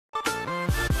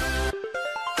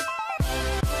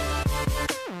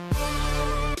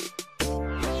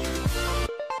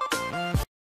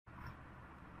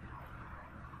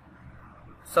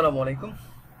আসসালামু আলাইকুম।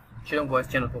 চিরং voice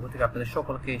channel পক্ষ থেকে আপনাদের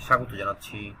সকলকে স্বাগত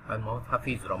জানাচ্ছি। আমি মোহাম্মদ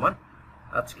হাফিজ রহমান।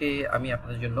 আজকে আমি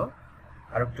আপনাদের জন্য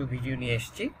আরো একটু ভিডিও নিয়ে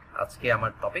এসেছি। আজকে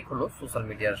আমার টপিক হলো সোশ্যাল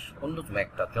মিডিয়ার অন্যতম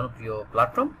একটা জনপ্রিয়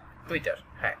প্ল্যাটফর্ম টুইটার।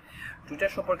 হ্যাঁ,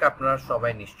 টুইটার সম্পর্কে আপনারা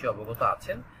সবাই নিশ্চয়ই অবগত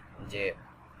আছেন যে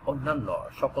অন্যান্য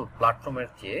সকল প্ল্যাটফর্মের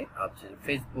চেয়ে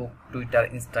ফেসবুক, টুইটার,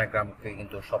 ইনস্টাগ্রামকে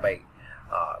কিন্তু সবাই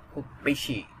খুব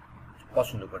বেশি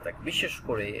পছন্দ করে থাকে। বিশেষ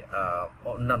করে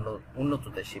অন্যান্য উন্নত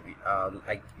দেশে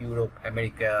লাইক ইউরোপ,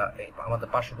 আমেরিকা, আমাদের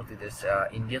পার্শ্ববর্তী দেশ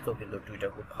ইন্ডিয়াতেও কিন্তু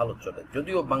টুইটার খুব ভালো চলে।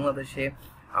 যদিও বাংলাদেশে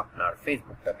আপনার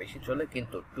ফেসবুকটা বেশি চলে,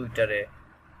 কিন্তু টুইটারে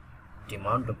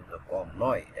ডিমান্ডও কিন্তু কম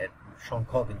নয়, এর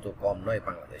সংখ্যাও কিন্তু কম নয়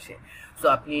বাংলাদেশে। সো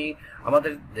আপনি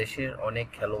আমাদের দেশের অনেক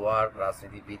খেলোয়াড়,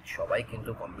 রাজনীতিবিদ সবাই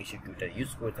কিন্তু কম বেশি টুইটার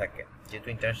ইউজ করে থাকে। যেহেতু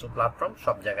ইন্টারন্যাশনাল প্ল্যাটফর্ম,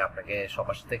 সব জায়গায় আপনাকে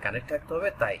সবার সাথে কানেক্ট থাকতে হবে,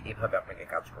 তাই এভাবে আপনাকে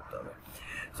কাজ করতে হবে।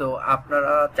 সো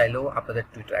আপনারা চাইলেও আপনাদের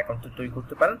টুইটার অ্যাকাউন্ট তৈরি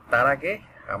করতে পারেন। তার আগে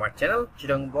আমার চ্যানেল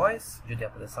চিটং ভয়েস যদি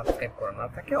আপনাদের সাবস্ক্রাইব করা না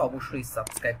থাকে, অবশ্যই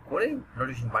সাবস্ক্রাইব করে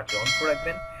নোটিফিকেশন বাটনটি অন করে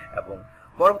রাখবেন, এবং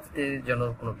পরবর্তীতে যেন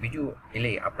কোনো ভিডিও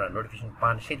এলেই আপনারা নোটিফিকেশন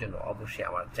পান, সেই জন্য অবশ্যই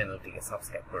আমার চ্যানেলটিকে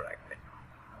সাবস্ক্রাইব করে রাখবেন।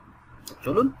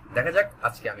 চলুন দেখা যাক।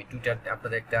 আজকে আমি টুইটার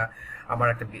আপনাদের আমার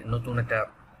একটা নতুন একটা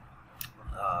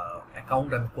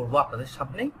অ্যাকাউন্ট আমি করবো আপনাদের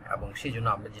সামনে, এবং সেই জন্য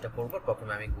আমরা যেটা করবো,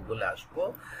 প্রথমে আমি গুগলে আসবো।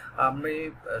 আমি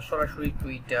সরাসরি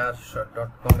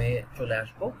twitter.com চলে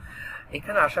আসবো।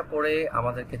 এখানে আসার পরে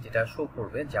আমাদেরকে যেটা শো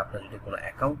করবে যে আপনার যদি কোনো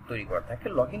অ্যাকাউন্ট তৈরি করা থাকে,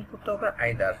 লগ ইন করতে হবে,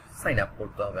 আইদার সাইন আপ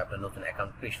করতে হবে আপনার নতুন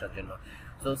অ্যাকাউন্ট ক্রিয়েশনের জন্য।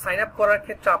 তো সাইন আপ করার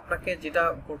ক্ষেত্রে আপনাকে যেটা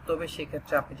করতে হবে,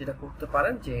 সেক্ষেত্রে আপনি যেটা করতে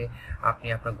পারেন যে আপনি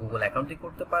আপনার গুগল অ্যাকাউন্টই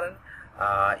করতে পারেন।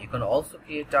 You can also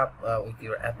create up with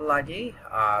your Apple ID,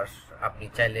 আর আপনি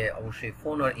চাইলে অবশ্যই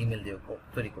ফোন আর ইমেল দিয়ে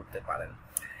তৈরি করতে পারেন।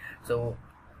 সো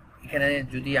এখানে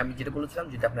যদি আমি যেটা বলেছিলাম,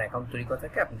 যদি আপনার অ্যাকাউন্ট তৈরি করা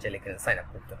থাকে, আপনি চাইলে এখানে সাইন আপ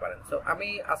করতে পারেন। সো আমি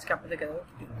আজকে আপনাদেরকে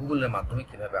গুগলের মাধ্যমে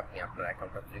কিভাবে আপনি আপনার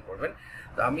অ্যাকাউন্টটা তৈরি করবেন।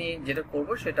 তো আমি যেটা করব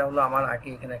সেটা হলো, আমার আগে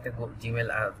এখানে একটা জিমেল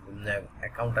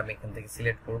অ্যাকাউন্ট আমি এখান থেকে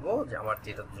সিলেক্ট করব যে আমার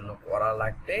যেটার জন্য করা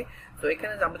লাগবে। তো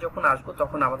এখানে আমরা যখন আসবো,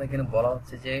 তখন আমাদের এখানে বলা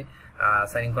হচ্ছে যে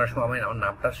সাইন ইন করার সময় আমার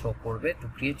নামটা শো করবে। To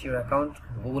create your account,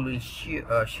 Google will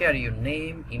share your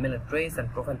name, email address and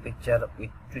profile picture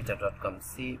with twitter.com.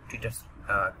 See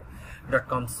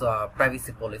twitter.com's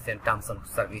privacy policy and terms and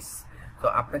service. তো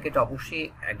আপনাকে এটা অবশ্যই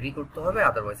এগ্রি করতে হবে,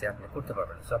 আদারওয়াইজ আপনি করতে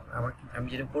পারবেন। সো আমি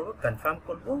যেটা করবো, কনফার্ম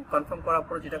করব। কনফার্ম করার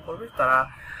পরে যেটা করবে, তারা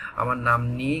আমার নাম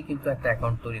নিয়ে কিন্তু একটা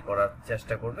অ্যাকাউন্ট তৈরি করার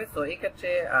চেষ্টা করবে। তো এই ক্ষেত্রে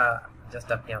জাস্ট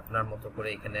আপনি আপনার মতো করে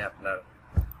এখানে আপনার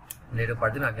ডেট অফ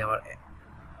বার্থ দিন। আমি আমার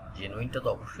জেনুইনটা তো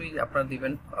অবশ্যই আপনারা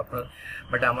দিবেন আপনার,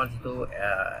 বাট আমার যেহেতু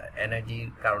এনআইডির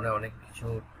কারণে অনেক কিছু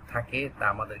থাকে, তা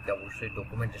আমাদেরকে অবশ্যই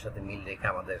ডকুমেন্টের সাথে মিল রেখে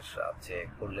আমাদের সাথে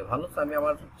করলে ভালো। তো আমি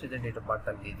আমার হচ্ছে যে ডেট অফ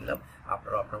বার্থটা দিয়ে দিলাম,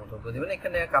 আপনারা আপনার মতো করে দেবেন।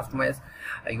 এখানে customise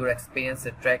your experience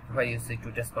track by using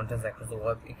টুইটারস contents across the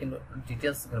web, এখানে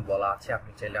ডিটেলস এখানে বলা আছে,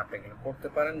 আপনি চাইলে আপনি এখানে করতে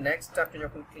পারেন। নেক্সট আপনি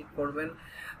যখন ক্লিক করবেন,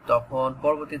 তখন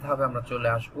পরবর্তী ধাপে আমরা চলে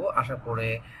আসবো। আসার পরে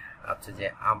যে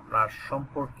আপনার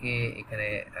সম্পর্কে এখানে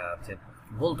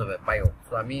বলতে হবে বায়ো।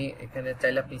 তো আমি এখানে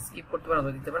চাইলে আপনি স্কিপ করতে পারেন,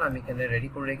 দিতে পারেন। আমি এখানে রেডি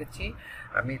করে রেখেছি।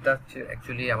 আমি এটা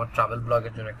অ্যাকচুয়ালি আমার ট্রাভেল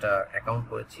ব্লগের জন্য একটা অ্যাকাউন্ট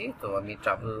করেছি। তো আমি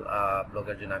ট্রাভেল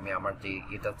ব্লগের জন্য আমি আমার যে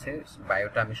এটা আছে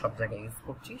বায়োটা আমি সব জায়গায় ইউজ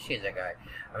করছি, সেই জায়গায়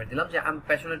আমি দিলাম যে I am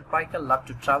passionate biker, love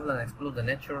to travel and explore the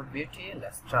natural beauty,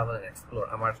 let's travel and explore.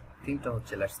 আমার থিমটা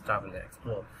হচ্ছে let's travel and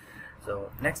explore. So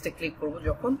নেক্সটে ক্লিক করবো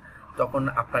যখন, তখন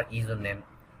আপনার ইউজার নেম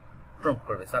প্রম্পট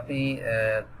করবে। সো আপনি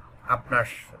আপনার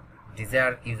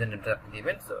ডিজায়ার ইউজার নেমটা আপনি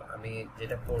দিবেন। সো আমি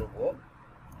যেটা করব,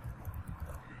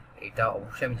 এটা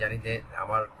অবশ্যই আমি জানি যে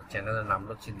আমার চ্যানেলের নাম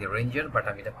হচ্ছে দ্য রেঞ্জার, বাট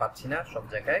আমি এটা পাচ্ছি না সব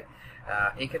জায়গায়।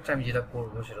 এই ক্ষেত্রে আমি যেটা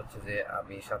করব সেটা হচ্ছে যে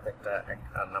আমি সাথে একটা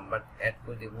নাম্বার অ্যাড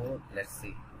করে দেব। Let's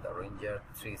see the ranger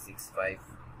 365।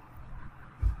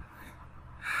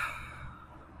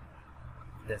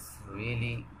 That's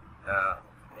really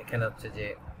এখানে হচ্ছে যে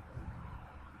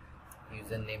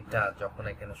ইউজার নেমটা যখন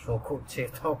এখানে শো করছে,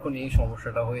 তখন এই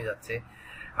সমস্যাটা হয়ে যাচ্ছে।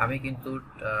 আমি কিন্তু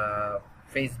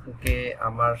ফেসবুকে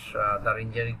আমার দ্য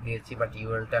রেঞ্জার দিয়েছি, বাট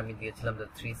ইউআরএলটা আমি দিয়েছিলাম দ্য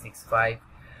 365।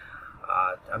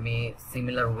 আমি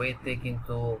সিমিলার ওয়েতে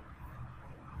কিন্তু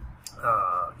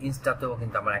ইনস্টাতেও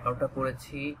কিন্তু আমার অ্যাকাউন্টটা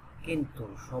করেছি, কিন্তু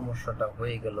সমস্যাটা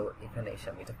হয়ে গেল এখানে এসে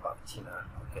আমি এটা পাচ্ছি না।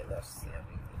 ওকে, দ্যাটস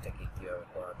আমি এটাকে কিভাবে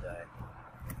করা যায়।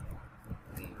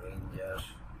 দি রেঞ্জার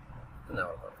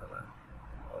নেওয়ার কথা না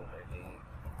অলরেডি।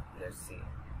 লেটস সি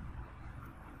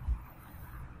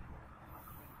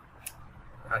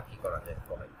আর কি করা যায়।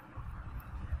 বলেন,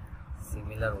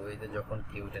 সিমিলার ওয়েতে যখন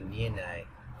কেউ এটা নিয়ে নেয়,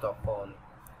 তখন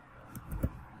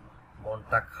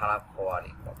মনটা খারাপ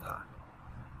হওয়ারই কথা।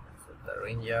 দ্য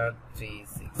রেঞ্জার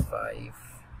 365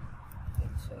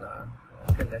 হচ্ছে না।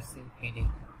 ওকে, let's see PD.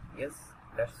 Yes,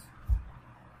 that's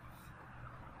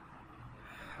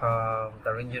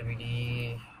the Ranger BD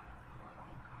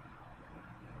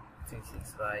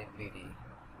 365 BD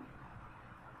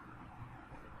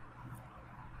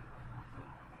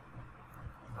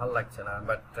ভালো লাগছে না,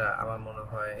 বাট আমার মনে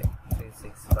হয়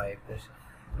 365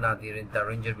 না দিয়ে দ্য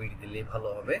রেঞ্জার বিডি দিলেই ভালো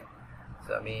হবে। তো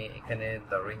আমি এখানে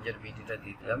দ্য রেঞ্জার বিডিটা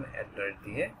দিয়ে দিলাম অ্যাড্রেস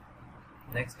দিয়ে।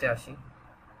 নেক্সটে আসি,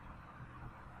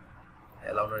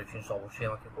 অ্যালাউ নোটিফিকেশন অবশ্যই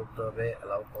আমাকে করতে হবে,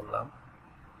 অ্যালাউ করলাম।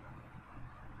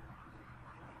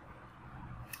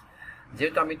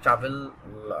 যেহেতু আমি ট্রাভেল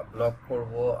ব্লগ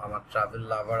করব, আমার ট্রাভেল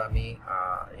লাভার আমি,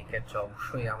 এক্ষেত্রে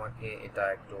অবশ্যই আমাকে এটা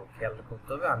একটু খেয়াল করতে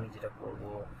হবে। আমি যেটা করব,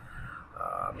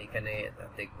 আমি এখানে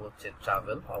দেখবো হচ্ছে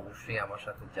ট্রাভেল অবশ্যই আমার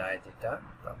সাথে যায়, যেটা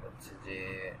তারপর হচ্ছে যে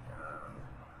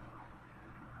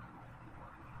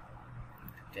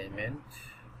এন্টারটেইনমেন্ট,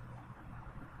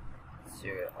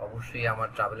 অবশ্যই আমার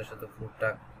ট্রাভেলের সাথে ফুডটা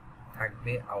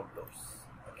থাকবে, আউটডোরস।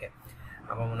 ওকে,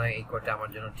 আমার মনে হয় এই কয়টা আমার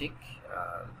জন্য ঠিক।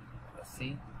 সি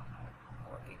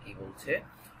আমাকে কি বলছে।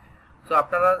 তো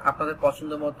আপনারা আপনাদের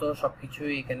পছন্দ মতো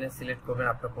সবকিছুই এখানে সিলেক্ট করবেন,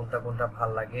 আপনার কোনটা কোনটা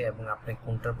ভালো লাগে এবং আপনি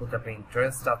কোনটার প্রতি আপনার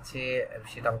ইন্টারেস্ট আছে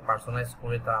সেটা পার্সোনালাইজ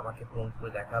করে তা আমাকে পূরণ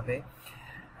করে দেখাবে।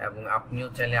 এবং আপনিও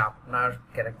চাইলে আপনার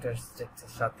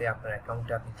ক্যারেক্টারিস্টিক্সের সাথে আপনার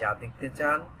অ্যাকাউন্টে আপনি যা দেখতে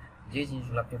চান, যে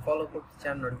জিনিসগুলো আপনি ফলো করতে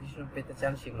চান, নোটিফিকেশন পেতে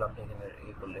চান, সেগুলো আপনি এখানে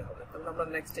ইয়ে করলে হবে। তাহলে আমরা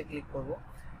নেক্সটে ক্লিক করব।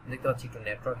 দেখতে পাচ্ছি একটু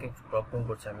নেটওয়ার্কে একটু প্রবলেম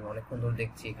করছে, আমি অনেকক্ষণ ধরে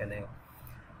দেখছি এখানে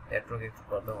নেটওয়ার্কে একটু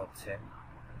প্রবলেম হচ্ছে।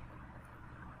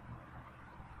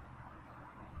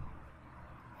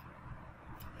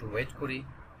 একটু ওয়েট করি,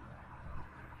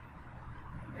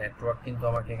 নেটওয়ার্ক কিন্তু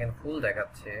আমাকে এখানে ফুল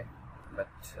দেখাচ্ছে,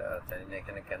 বাট জানি না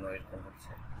এখানে কেন এরকম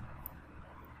হচ্ছে।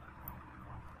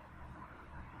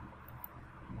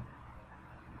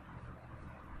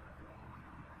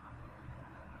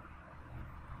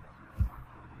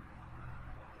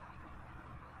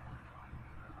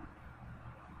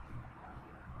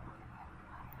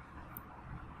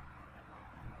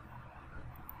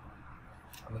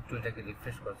 আমি একটু এটাকে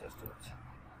রিফ্রেশ করার চেষ্টা করছি,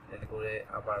 যাতে করে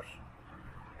আবার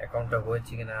অ্যাকাউন্টটা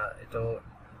হয়েছে কিনা এটাও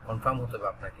কনফার্ম হতে হবে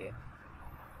আপনাকে।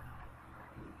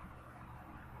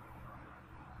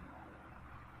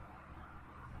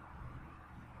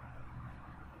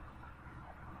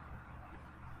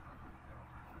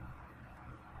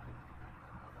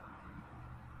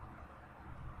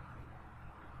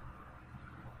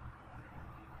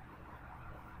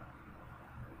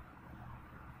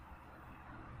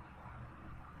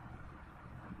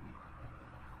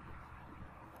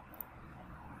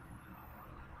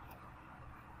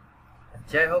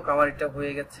 যাই হোক, আমার এটা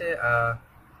হয়ে গেছে।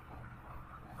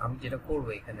 আমি যেটা করবো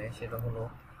এখানে সেটা হলো,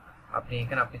 আপনি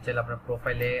এখানে আপনি চাইলে আপনার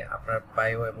প্রোফাইলে আপনার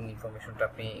বায়ো এবং ইনফরমেশনটা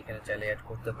আপনি এখানে চাইলে অ্যাড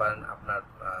করতে পারেন। আপনার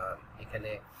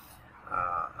এখানে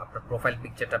আপনার প্রোফাইল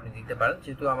পিকচারটা আপনি দিতে পারেন।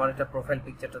 যেহেতু আমার এটা প্রোফাইল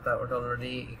পিকচারটা ওটা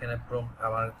অলরেডি এখানে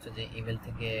আমার হচ্ছে যে ইমেল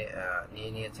থেকে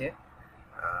নিয়ে নিয়েছে,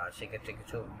 সেক্ষেত্রে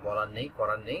কিছু বলার নেই,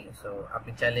 করার নেই। সো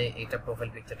আপনি চাইলে এটা প্রোফাইল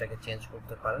পিকচারটাকে চেঞ্জ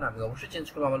করতে পারেন। আমি অবশ্যই চেঞ্জ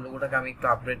করবো, আমার লোগোটাকে আমি একটু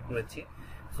আপগ্রেড করেছি,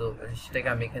 সো সেটাকে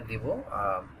আমি এখানে দিব।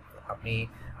 আপনি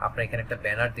আপনার এখানে একটা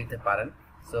ব্যানার দিতে পারেন।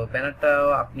 সো ব্যানারটাও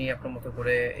আপনি আপনার মতো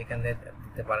করে এখানে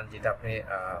দিতে পারেন, যেটা আপনি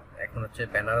এখন হচ্ছে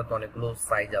ব্যানারও তো অনেকগুলো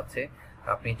সাইজ আছে।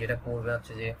 আপনি যেটা করবেন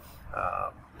হচ্ছে যে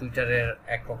টুইটারের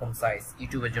একরকম সাইজ,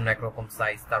 ইউটিউবের জন্য একরকম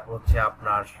সাইজ, তারপর হচ্ছে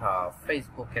আপনার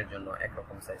ফেসবুকের জন্য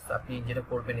একরকম সাইজ। তো আপনি যেটা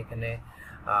করবেন এখানে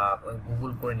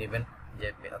গুগল করে নেবেন যে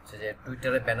হচ্ছে যে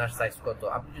টুইটারের ব্যানার সাইজ কত।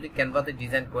 আপনি যদি ক্যানভাতে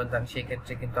ডিজাইন করেন তাহলে সেই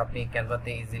ক্ষেত্রে কিন্তু আপনি ক্যানভাতে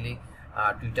easily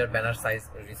Twitter banner size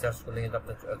research করলে কিন্তু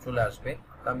আপনার চলে আসবে।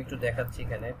 তো আমি একটু দেখাচ্ছি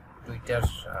এখানে টুইটার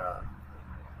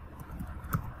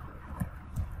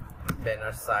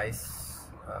ব্যানার সাইজ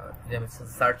যদি আমি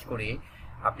সার্চ করি,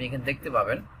 আপনি এখানে দেখতে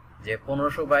পাবেন যে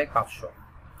 1500x500।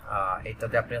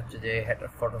 এটাতে আপনি হচ্ছে যে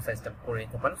হেডার ফটো সাইজটা করে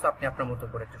নিতে পারেন। তো আপনি আপনার মতো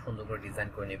করে একটু সুন্দর করে ডিজাইন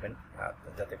করে নেবেন,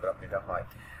 যাতে করে আপনি এটা হয়।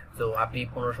 তো আপনি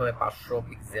 1500x500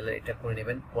 পিক্সেলের এটা করে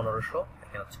নেবেন, 1500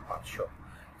 এখানে হচ্ছে 500।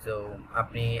 তো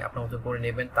আপনি আপনার মতো করে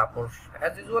নেবেন। তারপর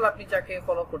অ্যাজ ইউজুয়াল আপনি যাকে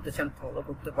ফলো করতে চান ফলো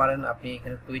করতে পারেন। আপনি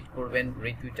এখানে টুইট করবেন,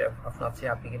 রিটুইটার অপশন আছে,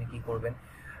 আপনি এখানে কি করবেন,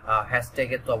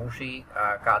 হ্যাশট্যাগের তো অবশ্যই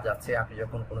কাজ আছে। আপনি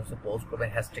যখন কোনো কিছু পোস্ট করবেন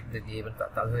হ্যাশট্যাগ দিয়ে দিবেন,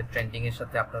 তাহলে ট্রেন্ডিং এর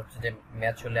সাথে আপনার হচ্ছে যে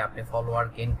ম্যাচ হলে আপনি ফলোয়ার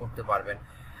গেইন করতে পারবেন।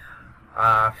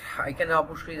 এখানে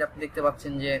অবশ্যই আপনি দেখতে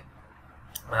পাচ্ছেন যে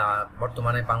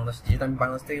বর্তমানে বাংলাদেশ, যেহেতু আমি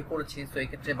বাংলাদেশ থেকে করেছি, তো এই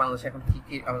ক্ষেত্রে বাংলাদেশে এখন কি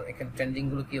কি এখানে ট্রেন্ডিং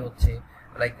গুলো কি হচ্ছে,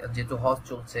 লাইক যেহেতু হজ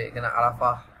চলছে এখানে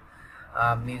আরাফা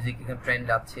মিউজিক এখানে ট্রেন্ড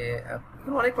আছে,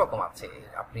 অনেক রকম আছে।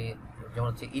 আপনি যেমন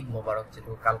হচ্ছে ঈদ মোবারক,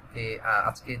 যেহেতু কালকে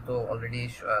আজকে তো অলরেডি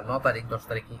 9 তারিখ, 10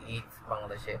 তারিখে ঈদ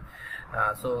বাংলাদেশে,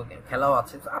 সো খেলাও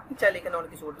আছে। তো আপনি চাইলে এখানে অনেক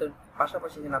কিছু করতে,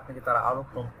 পাশাপাশি এখানে আপনাকে তারা আরো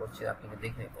প্রমোট করছে, আপনি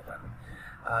দেখে নিতে পারেন।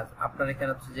 আপনার এখানে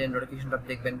হচ্ছে যে নোটিফিকেশনটা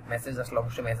দেখবেন, মেসেজ আসলে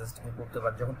অবশ্যই মেসেজটা করতে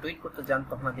পারেন। যখন টুইট করতে যান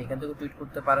তখন আপনি এখান থেকে টুইট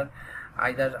করতে পারেন,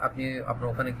 আইদার আপনি আপনার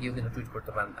ওখানে গিয়েও কিন্তু টুইট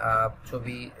করতে পারেন।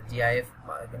 ছবি জিআইএফ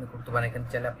এখানে করতে পারেন, এখানে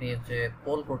চাইলে আপনি হচ্ছে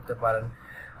পোল করতে পারেন,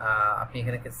 আপনি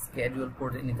এখানে স্কেডিউল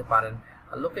করে নিতে পারেন।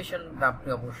 লোকেশন আপনি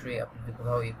অবশ্যই আপনি যদি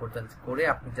কোথাও করতেন করে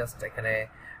আপনি জাস্ট এখানে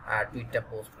টুইটটা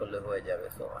পোস্ট করলে হয়ে যাবে।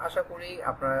 সো আশা করি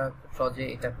আপনারা খুব সহজে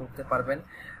এটা করতে পারবেন।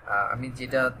 আমি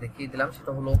যেটা দেখিয়ে দিলাম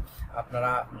সেটা হলো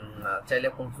আপনারা চাইলে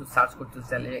কোনো কিছু সার্চ করতে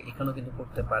চাইলে এখানেও কিন্তু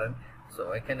করতে পারেন। সো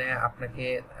এখানে আপনাকে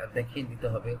দেখিয়ে দিতে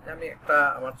হবে। আমি একটা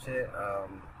আমার হচ্ছে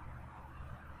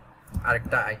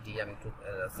আরেকটা আইডি আমি একটু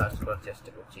সার্চ করার চেষ্টা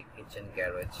করছি, কিচেন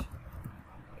গ্যারেজ।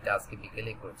 এটা আজকে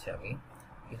বিকেলেই করেছি আমি।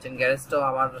 কিচেন গ্যারেজটাও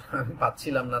আমার আমি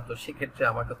পাচ্ছিলাম না, তো সেক্ষেত্রে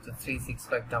আমাকে হচ্ছে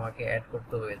 365টা আমাকে অ্যাড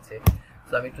করতে হয়েছে।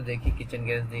 তো আমি একটু দেখি কিচেন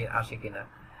গ্যারেজ দিয়ে আসে কিনা।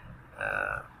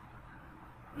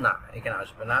 না, এখানে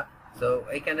আসবে না। তো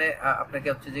এখানে আপনাকে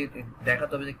হচ্ছে যে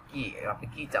দেখাতে হবে যে কি আপনি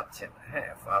কি চাচ্ছেন। হ্যাঁ,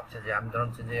 হচ্ছে যে আমি ধরুন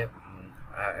হচ্ছে যে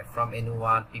ফ্রম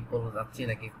এনিওয়ান পিপল যাচ্ছি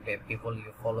নাকি পিপল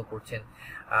ইউ ফলো করছেন,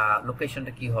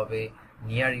 লোকেশনটা কি হবে,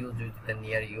 নিয়ার ইউ যদি দিতেন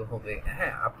নিয়ার ইউ হবে।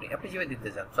 হ্যাঁ, আপনি যেভাবে দিতে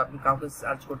চান। তো আপনি কাউকে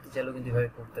সার্চ করতে চাইলেও কিন্তু এভাবে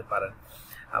করতে পারেন।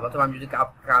 অথবা আমি যদি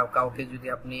কাউকে যদি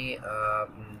আপনি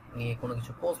নিয়ে কোনো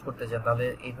কিছু পোস্ট করতে চান তাহলে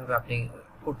এইভাবে আপনি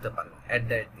করতে পারেন @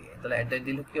 দিয়ে। তাহলে @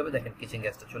 দিলে কি হবে দেখেন কিচেন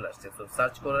গ্যাসটা চলে আসছে। তো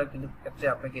সার্চ করার কিন্তু ক্ষেত্রে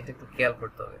আপনাকে এটা একটু খেয়াল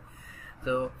করতে হবে।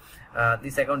 তো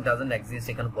দিস অ্যাকাউন্ট ডাজন্ট এক্সিস্ট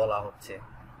এখানে বলা হচ্ছে,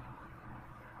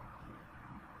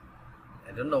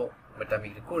 আই ডোন্ট নো, বাট আমি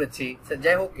এটা করেছি।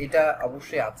 যাই হোক, এটা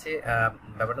অবশ্যই আছে।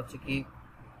 ব্যাপারটা হচ্ছে কি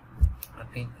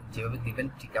আপনি যেভাবে দিবেন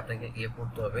ঠিক আপনাকে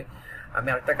করতে হবে। আমি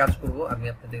আরেকটা কাজ করব, আমি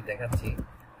আপনাদের দেখাচ্ছি।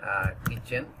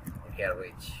 কিচেন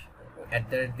গ্যারেজ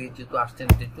 @ দিয়ে যেহেতু আসছেন,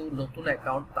 যেহেতু নতুন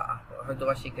অ্যাকাউন্ট হয়তো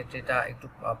বা সেক্ষেত্রে এটা একটু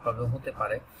প্রবলেম হতে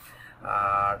পারে,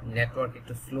 আর নেটওয়ার্ক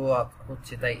একটু স্লো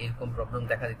হচ্ছে, তাই এরকম প্রবলেম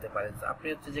দেখা দিতে পারে। আপনি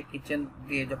হচ্ছে যে কিচেন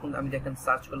দিয়ে যখন আমি দেখেন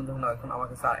সার্চ করলেন তখন এখন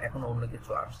আমাকে এখন অন্য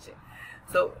কিছু আসছে।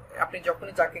 সো আপনি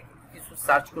যখনই যাকে কিছু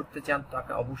সার্চ করতে চান তো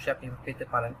আপনি অবশ্যই আপনি পেতে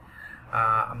পারেন।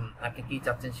 আপনি কি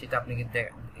চাচ্ছেন সেটা আপনি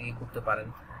করতে পারেন।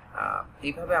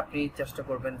 এইভাবে আপনি চেষ্টা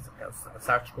করবেন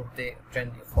সার্চ করতে,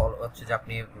 ট্রেন্ড ফলো হচ্ছে যে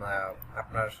আপনি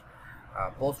আপনার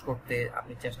পোস্ট করতে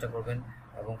আপনি চেষ্টা করবেন।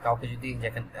 এবং কাউকে যদি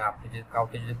দেখেন আপনি যদি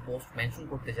কাউকে যদি পোস্ট মেনশন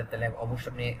করতে চান তাহলে অবশ্যই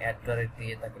আপনি @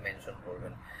 দিয়ে তাকে মেনশন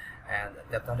করবেন,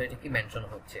 তাহলে এটা কি মেনশন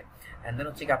হচ্ছে। এন্ড দেন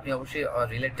হচ্ছে কি আপনি অবশ্যই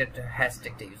রিলেটেড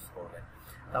হ্যাশট্যাগটা ইউজ করবেন,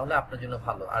 তাহলে আপনার জন্য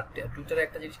ভালো। আর টুইটারে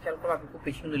একটা জিনিস খেয়াল করবেন, আপনি খুব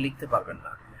বেশি কিন্তু লিখতে পারবেন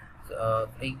না।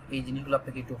 এই জিনিসগুলো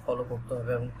আপনাকে একটু ফলো করতে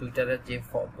হবে, এবং টুইটারের যে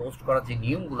পোস্ট করার যে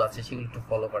নিয়মগুলো আছে সেগুলো একটু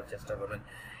ফলো করার চেষ্টা করবেন।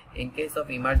 ইন কেস অফ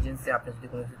ইমার্জেন্সি আপনি যদি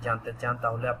কোনো কিছু জানতে চান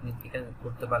তাহলে আপনি এখানে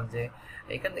করতে পারেন যে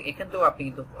এখানেও আপনি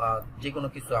কিন্তু যে কোনো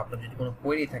কিছু আপনার যদি কোনো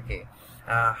কোয়েরি থাকে,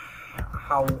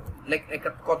 হাউ লাইক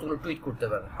কতগুলো টুইট করতে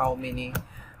পারেন, how many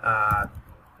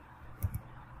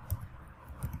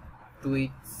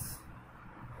tweets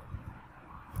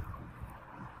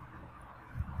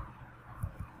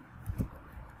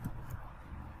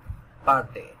per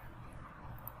day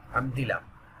আমি দিলাম,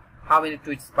 how many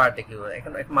tweets per day কি করে।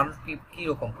 এখন মানুষ কি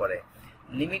রকম করে,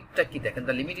 লিমিটটা কি দেখেন,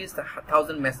 the limit is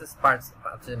 1000 message per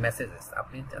messages.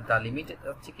 আপনি দ্য লিমিট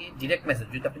হচ্ছে কি ডিরেক্ট মেসেজ,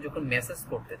 যদি আপনি যখন মেসেজ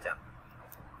করতে চান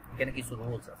এখানে কিছু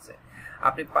রুলস আছে,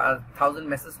 আপনি 1000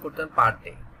 মেসেজ করতেন পার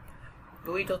ডে।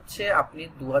 টুইট হচ্ছে আপনি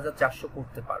 2400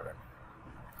 করতে পারবেন।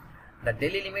 The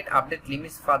daily limit update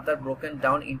limits further broken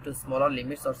down into smaller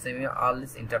limits or semi-hourly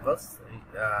intervals.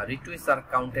 Retweets are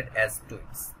counted as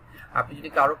tweets. আপনি যদি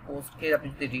কারো পোস্টকে আপনি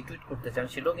যদি রিটুইট করতে চান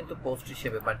সেটাও কিন্তু পোস্ট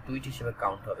হিসেবে বা টুইট হিসেবে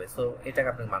কাউন্ট হবে। সো এটাকে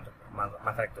আপনি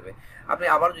মাথায় রাখতে হবে। আপনি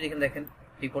আবার যদি এখানে দেখেন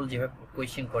পিপল যেভাবে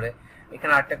কোয়েশ্চেন করে,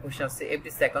 এখানে আরেকটা কোয়েশ্চেন আছে,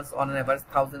 every seconds on an average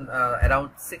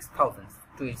around 6000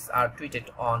 tweets R টুইটেড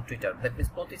on Twitter. That means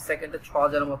প্রতি সেকেন্ডে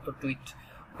 6000 মতো টুইট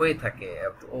হয়ে থাকে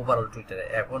ওভারঅল টুইটারে।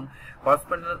 এখন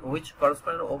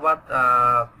correspondent over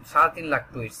 3.5 lakh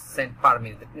tweets Saint per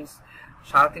minute. That means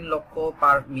 3.5 লক্ষ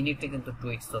পার মিনিটে কিন্তু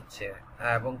টুইটস হচ্ছে,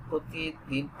 এবং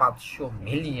প্রতিদিন 500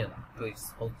 মিলিয়ন টুইটস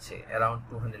হচ্ছে, অ্যারাউন্ড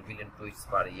 200 বিলিয়ন টুইটস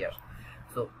পার ইয়ার।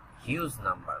 So huge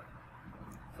number.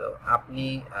 তো আপনি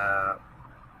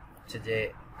হচ্ছে যে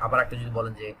আবার একটা যদি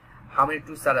বলেন যে how many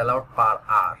tweets R allowed per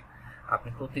hour, আপনি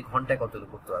প্রতি ঘন্টায় কতগুলো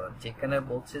করতে পারবেন। যেখানে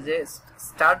বলছে যে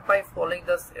start by following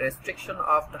the restriction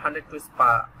of 100 tweets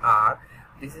per hour,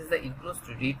 this is the includes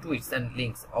রিটুইটস and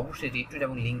links. অবশ্যই রিটুইট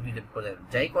এবং লিঙ্ক দুইটা করে দেবেন,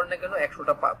 যাই করেন না কেন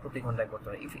 100টা প্রতি ঘন্টায় করতে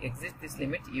হবে। If exist this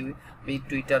limit you B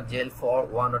Twitter jail for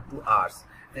 1 or 2 hours।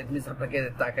 That means আপনাকে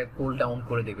তাকে কুল ডাউন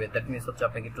করে দেবে, দ্যাট মিনস হচ্ছে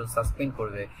আপনাকে একটু সাসপেন্ড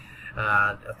করবে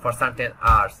ফর সার্টেন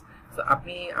আওয়ার্স। তো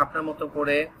আপনি আপনার মতো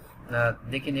করে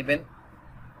দেখে নেবেন।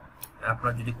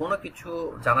 আপনার যদি কোনো কিছু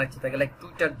জানার ইচ্ছে থাকে, লাইক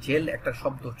টুইটার জেল একটা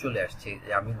শব্দ চলে আসছে,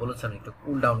 যে আমি বলেছিলাম একটু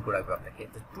কুল ডাউন করে রাখবো আপনাকে।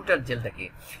 টুইটার জেলটা কি?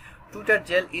 Twitter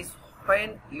jail is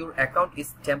when your account is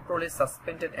temporarily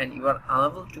suspended and you are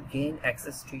unable to gain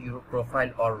access to your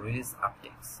profile or release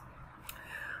updates.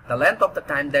 The length of the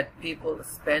time that people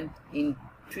spend in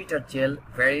Twitter jail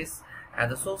varies, and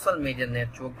the social media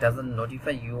network doesn't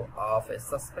notify you of a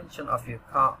suspension of your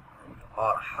account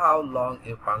or how long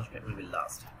your punishment will be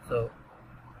last. So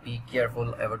be careful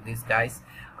about this, guys.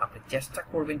 আপনি চেষ্টা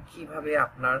করবেন কিভাবে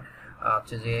আপনার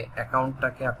যে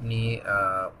অ্যাকাউন্টটাকে আপনি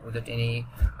without any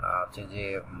যে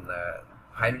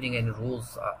violating any rules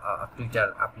Twitter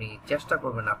আপনি চেষ্টা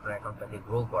করবেন আপনার অ্যাকাউন্টটাকে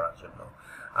গ্রো করার জন্য।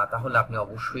 তাহলে আপনি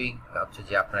অবশ্যই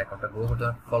যে আপনার অ্যাকাউন্টটা গ্রো করতে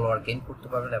পারবেন, ফলোয়ার গেইন করতে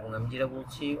পারবেন। এবং আমি যেটা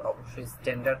বলছি অবশ্যই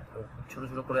স্ট্যান্ডার্ড ছোট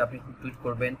ছোট করে আপনি টুইট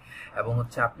করবেন এবং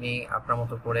আপনি আপনার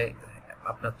মতো করে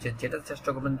আপনার যেটা চেষ্টা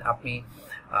করবেন আপনি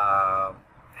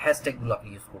হ্যাশট্যাগুলো আপনি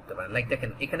ইউজ করতে পারেন। লাইক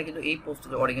দেখেন এখানে কিন্তু এই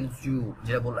পোস্টে অরিগান জু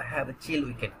যেটা বললো হ্যাঁ চিল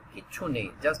উইকেন্ড কিচ্ছু নেই,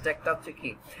 জাস্ট একটা কি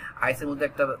আইসের মধ্যে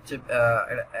একটা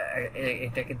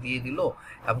এটাকে দিয়ে দিল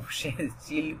এবং সে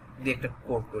চিল দিয়ে একটা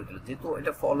কোড করে দিল, যেহেতু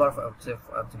এটা ফলোয়ার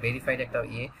ভেরিফাইড একটা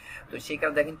তো সেই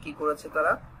কারণে দেখেন কি করেছে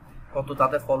তারা, কত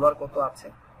তাদের ফলোয়ার কত আছে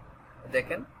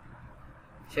দেখেন।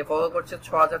 সে ফলো করছে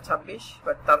 6026,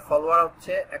 বাট তার ফলোয়ার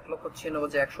হচ্ছে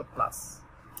 1,96,100+।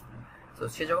 তো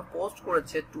সে যখন পোস্ট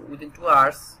করেছে উইদিন 2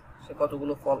 আওয়ার্স সে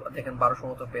কতগুলো দেখেন 1200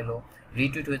 মতো পেলো,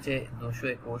 রিটুইট হয়েছে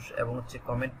 221 এবং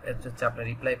কমেন্ট আপনার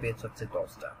রিপ্লাই পেয়েছে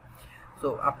 10টা। তো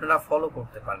আপনারা ফলো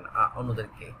করতে পারেন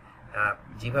অন্যদেরকে,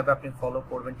 যেভাবে আপনি ফলো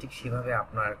করবেন ঠিক সেভাবে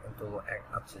আপনার কিন্তু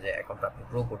যে অ্যাকাউন্ট আপনি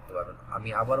গ্রো করতে পারবেন। আমি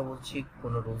আবারও বলছি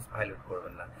কোনো রুলস ভায়োলেট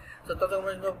করবেন না। তো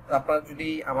ততক্ষণ আপনারা যদি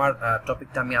আমার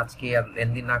টপিকটা আমি আজকে আর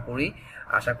লেনদেন না করি,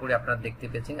 আশা করি আপনারা দেখতে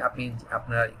পেয়েছেন। আপনি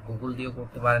আপনার গুগল দিয়েও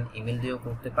করতে পারেন, ইমেল দিয়েও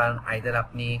করতে পারেন, আইদার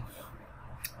আপনি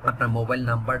আপনার মোবাইল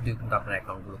নাম্বার দিয়ে কিন্তু আপনার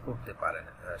অ্যাকাউন্টগুলো করতে পারেন।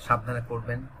 সাবধানে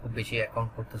করবেন, খুব বেশি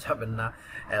অ্যাকাউন্ট করতে যাবেন না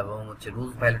এবং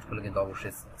রুলস ভায়োলেট করলে কিন্তু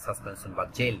অবশ্যই সাসপেনশন বা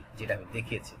জেল যেটা আমি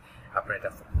দেখিয়েছি আপনারা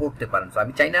এটা করতে পারেন। তো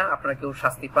আমি চাই না আপনারা কেউ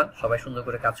শাস্তি পান, সবাই সুন্দর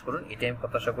করে কাজ করুন, এটাই আমি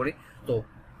প্রত্যাশা করি। তো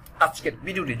আজকের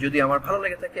ভিডিওটি যদি আমার ভালো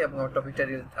লেগে থাকে এবং আমার টপিকটা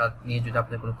নিয়ে যদি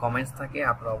আপনার কোনো কমেন্টস থাকে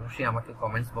আপনারা অবশ্যই আমাকে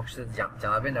কমেন্টস বক্সে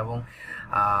জানাবেন এবং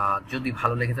যদি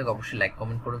ভালো লেগে থাকে অবশ্যই লাইক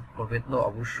কমেন্ট করবেন তো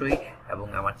অবশ্যই, এবং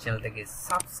আমার চ্যানেলটাকে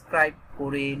সাবস্ক্রাইব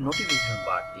করে নোটিফিকেশন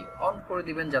বারটি অন করে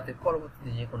দিবেন যাতে পরবর্তীতে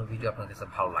যে কোনো ভিডিও আপনার কাছে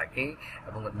ভালো লাগে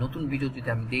এবং নতুন ভিডিও যদি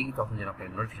আমি দেখি তখন যেন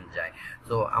আপনার নোটিফিকেশন যায়।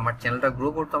 তো আমার চ্যানেলটা গ্রো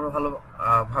করতে আমরা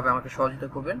ভালোভাবে আমাকে সহযোগিতা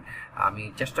করবেন। আমি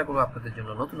চেষ্টা করবো আপনাদের জন্য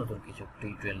নতুন নতুন কিছু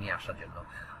টিউটোরিয়াল নিয়ে আসার জন্য।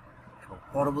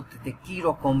 পরবর্তীতে কি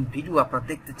রকম ভিডিও আপনারা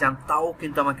দেখতে চান তাও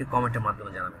কিন্তু আমাকে কমেন্টের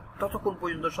মাধ্যমে জানাবেন। ততক্ষণ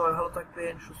পর্যন্ত সবাই ভালো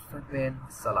থাকবেন, সুস্থ থাকবেন।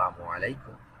 আসসালামু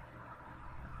আলাইকুম।